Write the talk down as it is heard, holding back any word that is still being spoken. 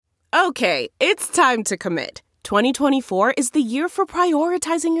Okay, it's time to commit. 2024 is the year for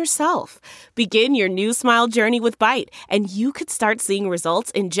prioritizing yourself. Begin your new smile journey with Byte, and you could start seeing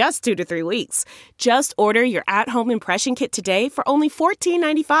results in just 2 to 3 weeks. Just order your at-home impression kit today for only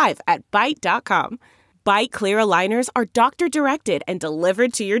 $14.95 at Byte.com. Byte Clear aligners are doctor-directed and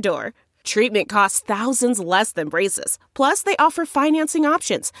delivered to your door. Treatment costs thousands less than braces. Plus, they offer financing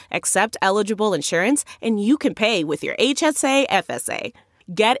options, accept eligible insurance, and you can pay with your HSA, FSA.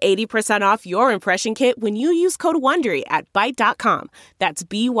 Get 80% off your impression kit when you use code WONDERY at Byte.com. That's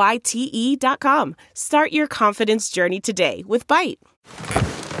BYTE.com. Start your confidence journey today with Byte.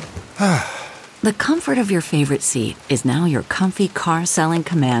 The comfort of your favorite seat is now your comfy car-selling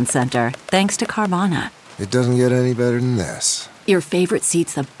command center, thanks to Carvana. It doesn't get any better than this. Your favorite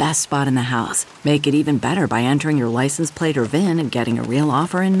seat's the best spot in the house. Make it even better by entering your license plate or VIN and getting a real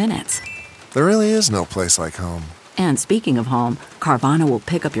offer in minutes. There really is no place like home. And speaking of home, Carvana will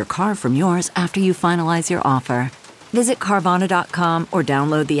pick up your car from yours after you finalize your offer. Visit Carvana.com or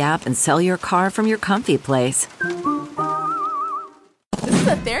download the app and sell your car from your comfy place. This is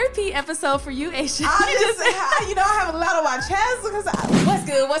a therapy episode for you, Aisha. I have a lot on my chest because what's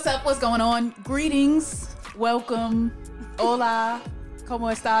good? What's up? What's going on? Greetings. Welcome. Hola.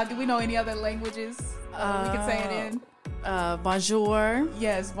 ¿Cómo está? Do we know any other languages we can say it in? Bonjour.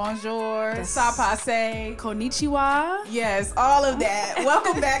 Yes, bonjour. Ça passe. Konnichiwa. Yes, all of that.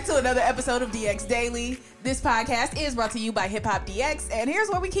 Welcome back to another episode of DX Daily. This podcast is brought to you by Hip Hop DX, and here's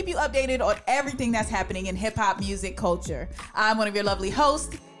where we keep you updated on everything that's happening in hip hop music culture. I'm one of your lovely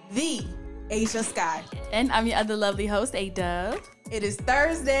hosts, the Asia Sky. And I'm your other lovely host, A-Dub. It is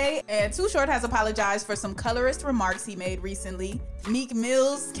Thursday, and Too Short has apologized for some colorist remarks he made recently. Meek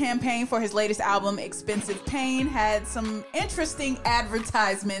Mill's campaign for his latest album, Expensive Pain, had some interesting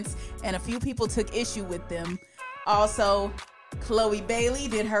advertisements, and a few people took issue with them. Also, Chloe Bailey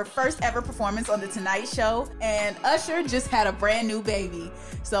did her first ever performance on The Tonight Show, and Usher just had a brand new baby.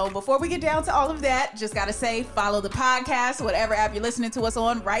 So before we get down to all of that, just gotta say, follow the podcast, whatever app you're listening to us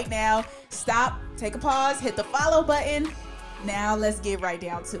on right now. Stop, take a pause, hit the follow button. Now let's get right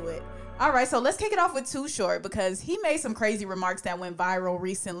down to it. All right, so let's kick it off with Too Short because he made some crazy remarks that went viral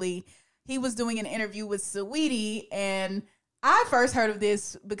recently. He was doing an interview with Saweetie, and I first heard of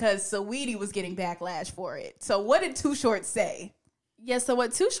this because Saweetie was getting backlash for it. So what did Too Short say? Yeah, so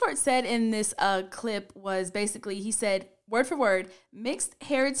what Too Short said in this clip was basically, he said, word for word, mixed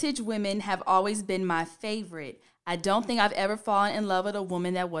heritage women have always been my favorite. I don't think I've ever fallen in love with a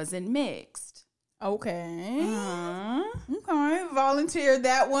woman that wasn't mixed. Okay. Uh-huh. Okay. Volunteered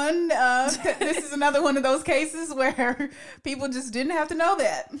that one. This is another one of those cases where people just didn't have to know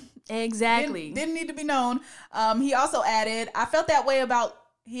that. Exactly. Didn't need to be known. He also added, I feel that way about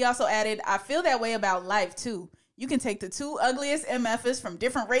life too. You can take the two ugliest MFs from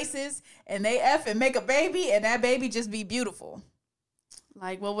different races and they F and make a baby and that baby just be beautiful.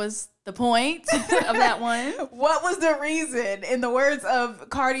 Like, what was the point of that one? What was the reason, in the words of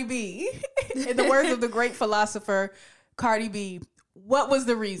Cardi B, in the words of the great philosopher Cardi B, what was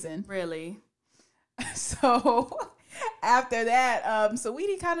the reason? Really? So after that,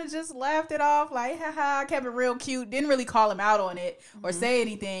 Saweetie kind of just laughed it off, like, haha, kept it real cute, didn't really call him out on it or say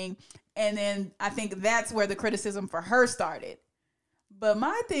anything. And then I think that's where the criticism for her started. But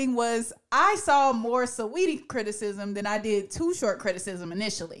my thing was, I saw more Saweetie criticism than I did Too Short criticism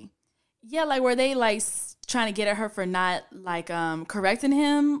initially. Yeah, like, were they, like, trying to get at her for not, like, correcting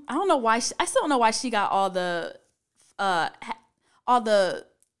him? I don't know why. I still don't know why she got all the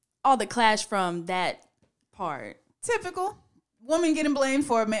clash from that part. Typical. Woman getting blamed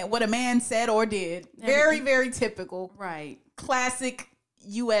for what a man said or did. Very, very typical. Right. Classic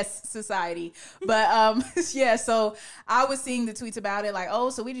U.S. society. But yeah, so I was seeing the tweets about it like,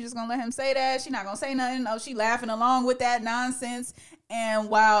 oh, so we just gonna let him say that? She not gonna say nothing. Oh, she laughing along with that nonsense. And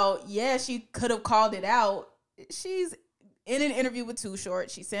while, yeah, she could have called it out, she's in an interview with Too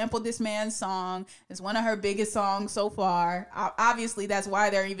Short. She sampled this man's song. It's one of her biggest songs so far. Obviously, that's why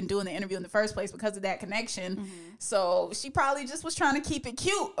they're even doing the interview in the first place, because of that connection. Mm-hmm. So she probably just was trying to keep it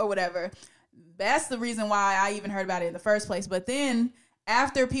cute or whatever. That's the reason why I even heard about it in the first place. But then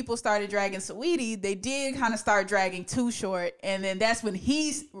after people started dragging Saweetie, they did kind of start dragging Too Short, and then that's when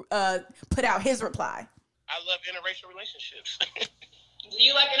he put out his reply. I love interracial relationships. Do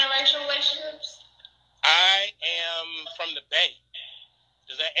you like interracial relationships? I am from the Bay.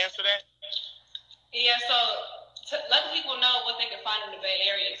 Does that answer that? Yeah, so let people know what they can find in the Bay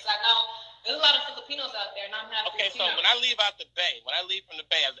Area. Because I know there's a lot of Filipinos out there, and I'm half Okay, Filipino. so when I leave out the Bay, from the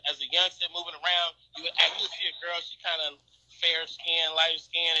Bay, as a youngster moving around, you would see a girl, she kind of fair skin, lighter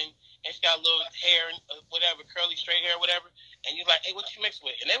skin, and she got a little hair, and whatever, curly, straight hair, whatever. and you're like, hey, what you mixed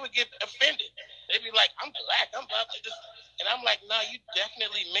with? And they would get offended. They'd be like, I'm black, I'm black. And I'm like, no, you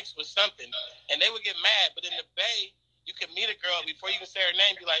definitely mixed with something. And they would get mad. But in the Bay, you can meet a girl before you can say her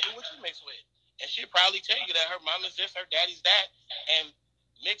name, be like, hey, what you mixed with? And she'd probably tell you that her mama's this, her daddy's that. And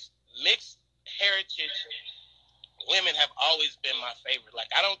mixed heritage women have always been my favorite.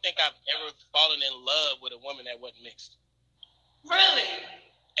 Like, I don't think I've ever fallen in love with a woman that wasn't mixed. Really?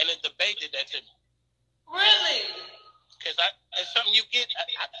 And the debate did that to me. Really? Because it's something you get,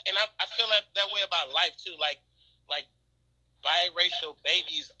 I feel that way about life too. Like biracial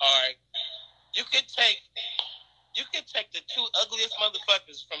babies are. You could take the two ugliest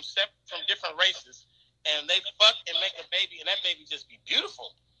motherfuckers from different races, and they fuck and make a baby, and that baby just be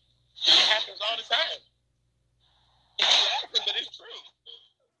beautiful. It happens all the time. It's laughing, but it's true.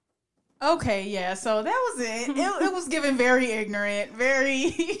 Okay, yeah, so that was it. It was given very ignorant,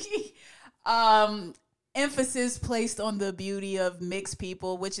 very emphasis placed on the beauty of mixed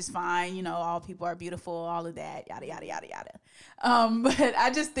people, which is fine. You know, all people are beautiful, all of that, yada, yada, yada, yada. But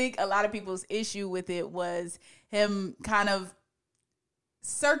I just think a lot of people's issue with it was him kind of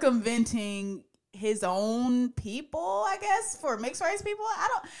circumventing his own people, I guess, for mixed race people.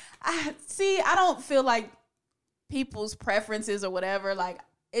 I don't feel like people's preferences or whatever, like,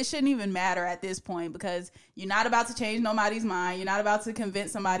 it shouldn't even matter at this point, because you're not about to change nobody's mind. You're not about to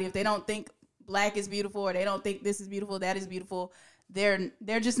convince somebody if they don't think black is beautiful or they don't think this is beautiful, that is beautiful. They're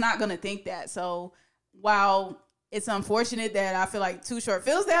just not going to think that. So while it's unfortunate that I feel like Too Short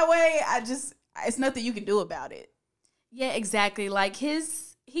feels that way, it's nothing you can do about it. Yeah, exactly. Like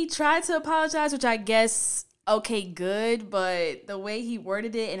he tried to apologize, which I guess, okay, good. But the way he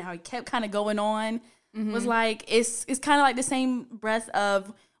worded it and how he kept kind of going on, was like, it's kind of like the same breath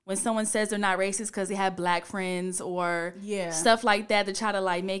of when someone says they're not racist because they have black friends or stuff like that to try to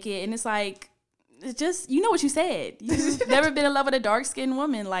like make it. And it's like, it's just, you know what you said. You've never been in love with a dark-skinned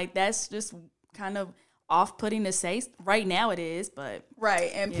woman. Like, that's just kind of off-putting to say. Right now it is, but.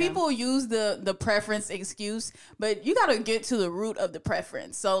 Right, and people use the preference excuse, but you got to get to the root of the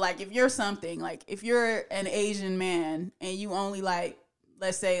preference. So, like, if you're something, like, if you're an Asian man and you only like,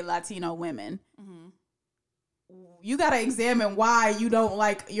 let's say, Latino women, you got to examine why you don't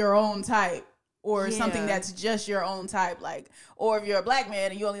like your own type or something that's just your own type. Like, or if you're a black man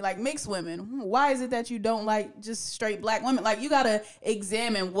and you only like mixed women, why is it that you don't like just straight black women? Like, you got to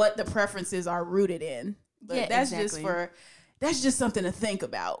examine what the preferences are rooted in. But that's just something to think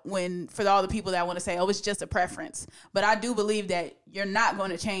about for all the people that want to say, oh, it's just a preference. But I do believe that you're not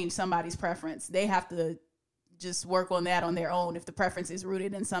going to change somebody's preference. They have to just work on that on their own if the preference is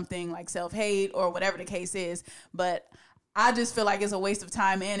rooted in something like self-hate or whatever the case is. But I just feel like it's a waste of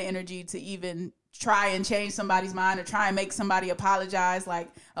time and energy to even try and change somebody's mind or try and make somebody apologize. Like,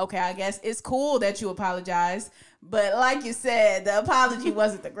 okay, I guess it's cool that you apologize, but like you said, the apology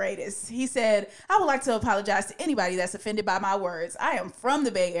wasn't the greatest. He said, I would like to apologize to anybody that's offended by my words. I am from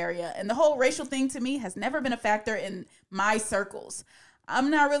the Bay Area, and the whole racial thing to me has never been a factor in my circles. I'm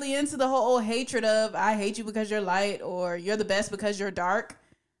not really into the whole hatred of I hate you because you're light or you're the best because you're dark.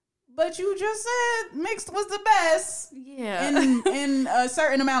 But you just said mixed was the best. Yeah. In a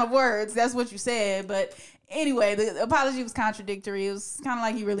certain amount of words. That's what you said. But anyway, the apology was contradictory. It was kind of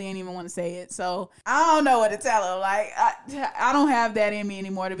like he really ain't even want to say it. So I don't know what to tell him. Like, I don't have that in me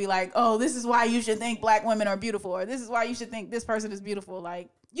anymore to be like, oh, this is why you should think black women are beautiful, or this is why you should think this person is beautiful. Like,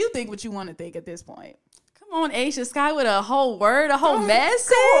 you think what you want to think at this point. Come on, Asia Sky, with a whole word, a whole message.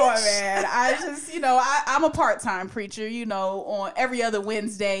 Come on, man. I just, I'm a part-time preacher, on every other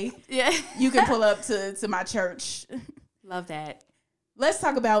Wednesday. Yeah. You can pull up to my church. Love that. Let's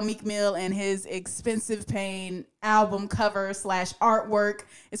talk about Meek Mill and his Expensive Pain album cover / artwork.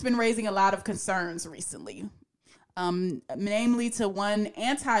 It's been raising a lot of concerns recently. Namely to one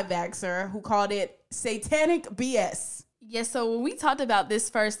anti-vaxxer who called it satanic BS. Yeah, so when we talked about this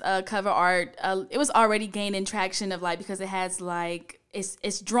first cover art, it was already gaining traction of because it has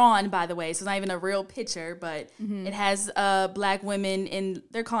it's drawn, by the way, so it's not even a real picture, but it has black women and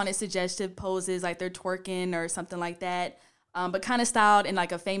they're calling it suggestive poses, like they're twerking or something like that, but kind of styled in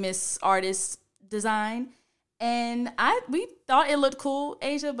like a famous artist design. And we thought it looked cool,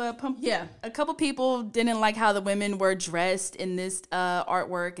 Asia, but a couple people didn't like how the women were dressed in this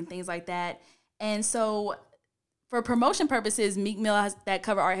artwork and things like that. And so for promotion purposes, Meek Mill that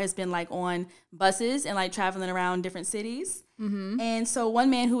cover art has been on buses and traveling around different cities. And so one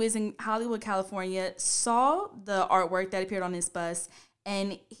man who is in Hollywood, California, saw the artwork that appeared on this bus,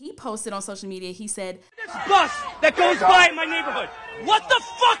 and he posted on social media. He said, "This bus that goes by in my neighborhood. What the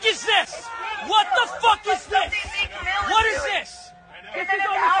fuck is this? What the fuck is this? What is this? This is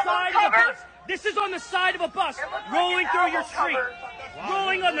on the side of the bus. This is on the side of a bus, rolling through your street.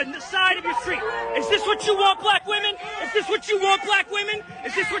 Rolling on the side of your street. Is this what you want, black women? Is this what you want, black women?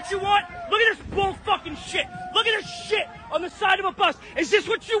 Is this what you want? Look at this bull fucking shit. Look at this shit on the side of a bus. Is this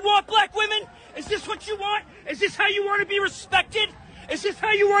what you want, black women? Is this what you want? Is this how you want to be respected? Is this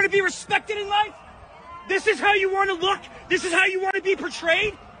how you want to be respected in life? This is how you want to look? This is how you want to be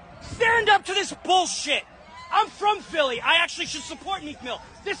portrayed? Stand up to this bullshit. I'm from Philly. I actually should support Meek Mill.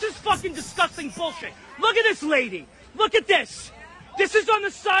 This is fucking disgusting bullshit. Look at this lady. Look at this. This is on the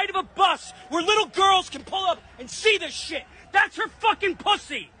side of a bus where little girls can pull up and see this shit. That's her fucking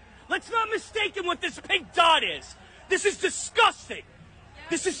pussy. Let's not mistake what this pink dot is. This is disgusting.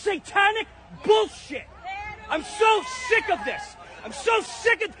 This is satanic bullshit. I'm so sick of this. I'm so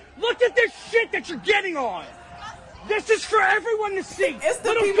sick of... Look at this shit that you're getting on. This is for everyone to see. It's the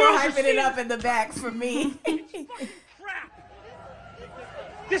little people girls hyping it up in the back for me. Crap.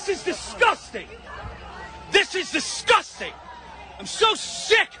 This is disgusting. This is disgusting. I'm so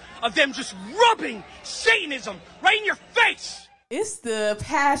sick of them just rubbing Satanism right in your face. It's the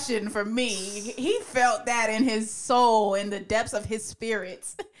passion for me. He felt that in his soul, in the depths of his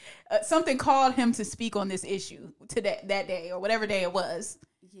spirits. Something called him to speak on this issue that day or whatever day it was.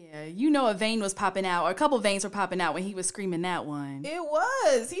 Yeah, you know a vein was popping out, or a couple veins were popping out when he was screaming that one. It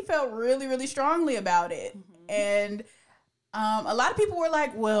was. He felt really, really strongly about it. Mm-hmm. And a lot of people were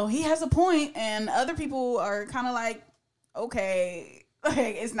like, well, he has a point. And other people are kind of like, okay,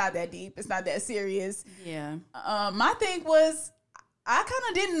 like, it's not that deep. It's not that serious. Yeah. My thing was, I kind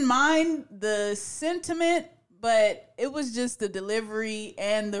of didn't mind the sentiment, but it was just the delivery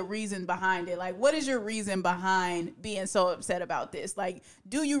and the reason behind it. Like, what is your reason behind being so upset about this? Like,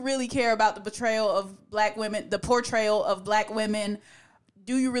 do you really care about the portrayal of black women, the portrayal of black women?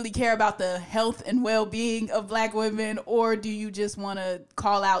 Do you really care about the health and well-being of black women, or do you just want to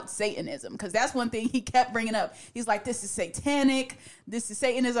call out Satanism? Because that's one thing he kept bringing up. He's like, this is satanic. This is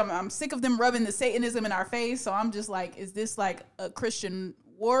Satanism. I'm sick of them rubbing the Satanism in our face. So I'm just like, is this like a Christian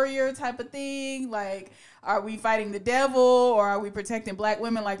warrior type of thing? Like, are we fighting the devil, or are we protecting black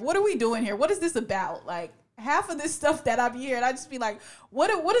women? Like, what are we doing here? What is this about? Like, half of this stuff that I'm hearing, I just be like,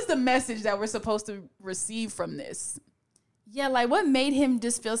 what is the message that we're supposed to receive from this? Yeah, like what made him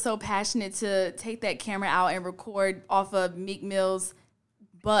just feel so passionate to take that camera out and record off of Meek Mill's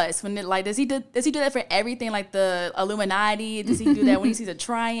bus? When it, like, does he do that for everything? Like the Illuminati? Does he do that when he sees a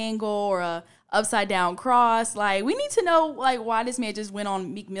triangle or a upside down cross? Like, we need to know like why this man just went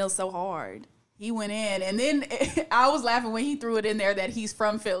on Meek Mill so hard. He went in, and then I was laughing when he threw it in there that he's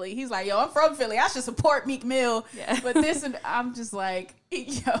from Philly. He's like, yo, I'm from Philly. I should support Meek Mill. Yeah. But this, and I'm just like,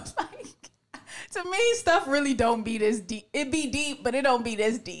 yo, like, to me, stuff really don't be this deep. It be deep, but it don't be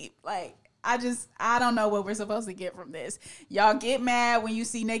this deep. Like, I don't know what we're supposed to get from this. Y'all get mad when you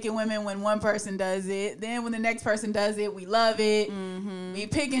see naked women when one person does it. Then when the next person does it, we love it. Mm-hmm. We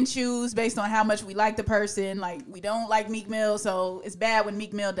pick and choose based on how much we like the person. Like, we don't like Meek Mill, so it's bad when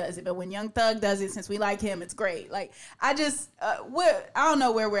Meek Mill does it. But when Young Thug does it, since we like him, it's great. Like, I don't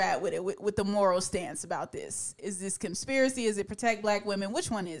know where we're at with it, with the moral stance about this. Is this conspiracy? Is it protect black women?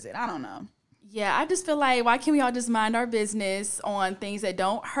 Which one is it? I don't know. Yeah, I just feel like, why can't we all just mind our business on things that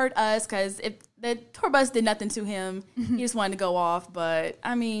don't hurt us? Because if the tour bus did nothing to him, he just wanted to go off. But,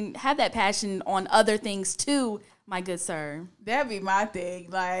 I mean, have that passion on other things, too, my good sir. That'd be my thing.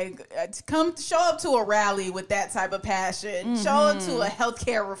 Like, come show up to a rally with that type of passion. Mm-hmm. Show up to a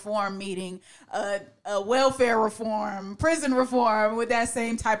healthcare reform meeting, a welfare reform, prison reform with that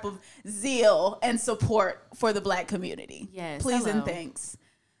same type of zeal and support for the black community. Yes, please and thanks.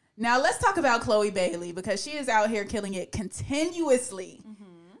 Now, let's talk about Chloe Bailey, because she is out here killing it continuously.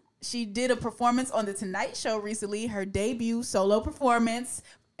 Mm-hmm. She did a performance on The Tonight Show recently, her debut solo performance,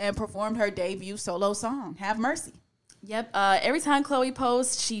 and performed her debut solo song, Have Mercy. Yep. Every time Chloe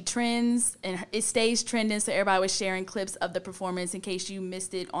posts, she trends, and it stays trending, so everybody was sharing clips of the performance in case you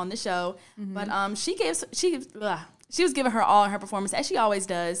missed it on the show. Mm-hmm. But she was giving her all in her performance, as she always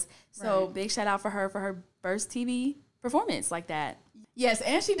does. So Big shout out for her first TV performance like that. Yes,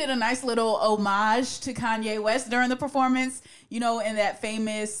 and she did a nice little homage to Kanye West during the performance, you know, in that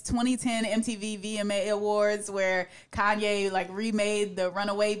famous 2010 MTV VMA Awards where Kanye, like, remade the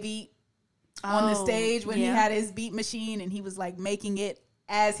Runaway beat on the stage when he had his beat machine, and he was, like, making it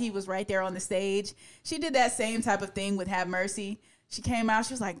as he was right there on the stage. She did that same type of thing with Have Mercy. She came out,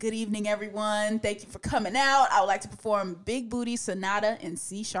 she was like, good evening, everyone. Thank you for coming out. I would like to perform Big Booty Sonata in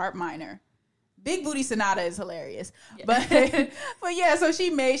C sharp minor. Big Booty Sonata is hilarious. Yeah. But yeah, so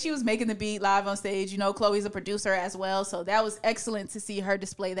she was making the beat live on stage. You know, Chloe's a producer as well. So that was excellent to see her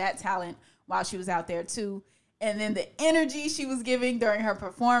display that talent while she was out there too. And then the energy she was giving during her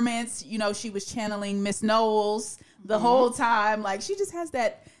performance, you know, she was channeling Miss Knowles the whole time. Like, she just has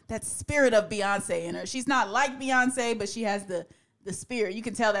that spirit of Beyonce in her. She's not like Beyonce, but she has the spirit. You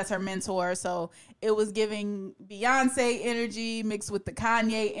can tell that's her mentor. So it was giving Beyonce energy mixed with the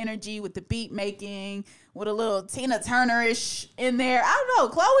Kanye energy, with the beat making, with a little Tina Turner-ish in there. I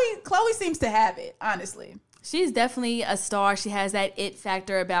don't know. Chloe seems to have it, honestly. She's definitely a star. She has that it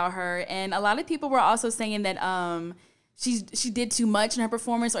factor about her. And a lot of people were also saying that she did too much in her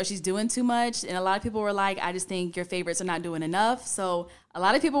performance, or she's doing too much. And a lot of people were like, I just think your favorites are not doing enough. So a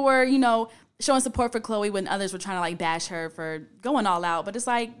lot of people were, you know, showing support for Chloe when others were trying to like bash her for going all out. But it's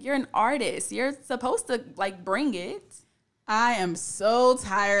like, you're an artist. You're supposed to like bring it. I am so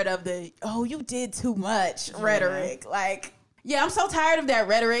tired of the, oh, you did too much rhetoric. Like, yeah, I'm so tired of that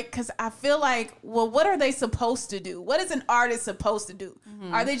rhetoric because I feel like, well, what are they supposed to do? What is an artist supposed to do?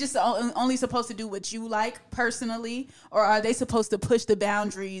 Are they just only supposed to do what you like personally? Or are they supposed to push the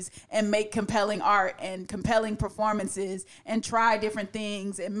boundaries and make compelling art and compelling performances and try different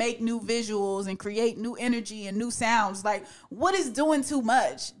things and make new visuals and create new energy and new sounds? Like, what is doing too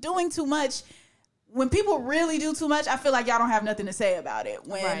much? Doing too much, when people really do too much, I feel like y'all don't have nothing to say about it.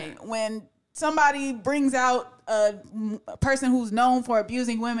 When somebody brings out a person who's known for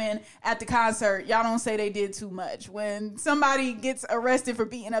abusing women at the concert, y'all don't say they did too much. When somebody gets arrested for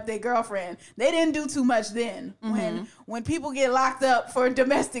beating up their girlfriend, they didn't do too much then. When people get locked up for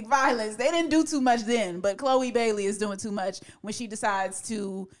domestic violence, they didn't do too much then. But Chloe Bailey is doing too much when she decides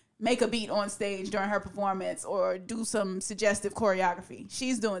to make a beat on stage during her performance or do some suggestive choreography.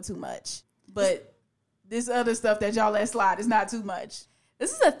 She's doing too much. But this other stuff that y'all let slide is not too much.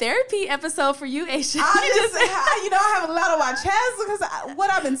 This is a therapy episode for you, Aisha. I have a lot on my chest because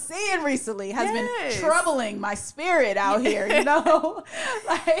what I've been seeing recently has been troubling my spirit out here. You know,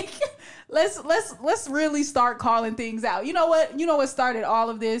 like let's really start calling things out. You know what started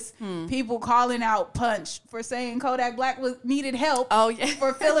all of this? People calling out Punch for saying Kodak Black needed help. Oh yeah,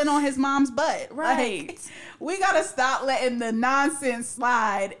 for filling on his mom's butt. Right. Like, we gotta stop letting the nonsense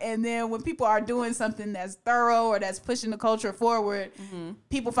slide. And then when people are doing something that's thorough or that's pushing the culture forward,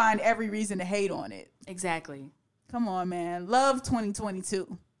 people find every reason to hate on it. Exactly. Come on, man. Love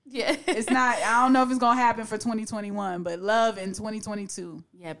 2022. Yeah. It's not, I don't know if it's going to happen for 2021, but love in 2022.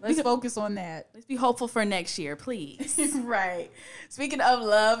 Yeah. Let's focus on that. Let's be hopeful for next year, please. Right. Speaking of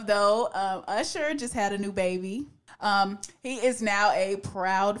love, though, Usher just had a new baby. He is now a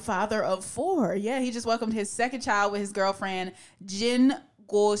proud father of 4. Yeah, he just welcomed his second child with his girlfriend, Jin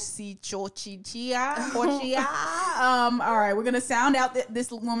Gosichochia. All right, we're going to sound out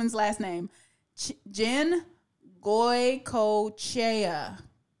this woman's last name. Jin Goycochea.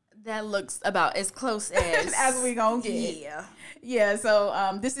 That looks about as close as as we gonna get. Yeah.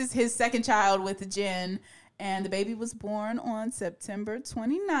 So this is his second child with Jen, and the baby was born on September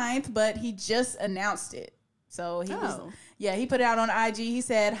 29th, but he just announced it. So he put it out on IG. He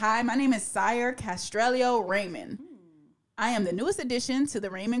said, "Hi, my name is Sire Castrello Raymond. I am the newest addition to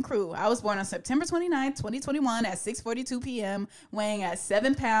the Raymond crew. I was born on September 29th, 2021 at 6:42 p.m., weighing at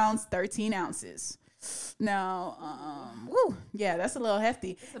 7 pounds, 13 ounces. Now, that's a little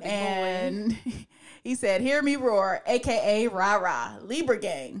hefty. And he said, hear me roar, a.k.a. Rah-Rah, Libra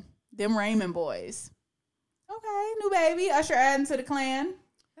Gang, them Raymond boys. Okay, new baby, Usher adding to the clan.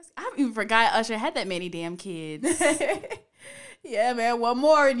 I even forgot Usher had that many damn kids. Yeah, man, one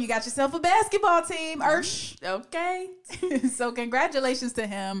more and you got yourself a basketball team, Ursh. Okay. So congratulations to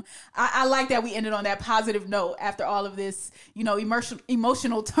him. I like that we ended on that positive note after all of this,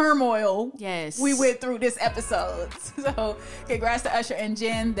 emotional turmoil we went through this episode. So congrats to Usher and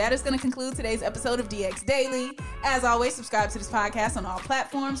Jen. That is going to conclude today's episode of DX Daily. As always, subscribe to this podcast on all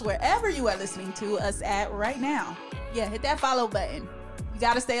platforms, wherever you are listening to us at right now. Yeah, hit that follow button.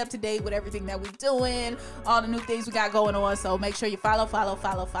 Got to stay up to date with everything that we're doing, all the new things we got going on. So make sure you follow,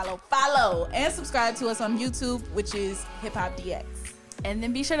 and subscribe to us on YouTube, which is Hip Hop DX. And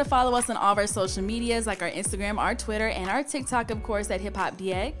then be sure to follow us on all of our social medias, like our Instagram, our Twitter, and our TikTok, of course, at Hip Hop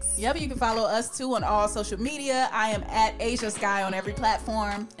DX. Yep, you can follow us too on all social media. I am at Asia Sky on every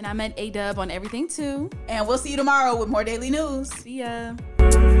platform. And I'm at A-Dub on everything too. And we'll see you tomorrow with more daily news. See ya.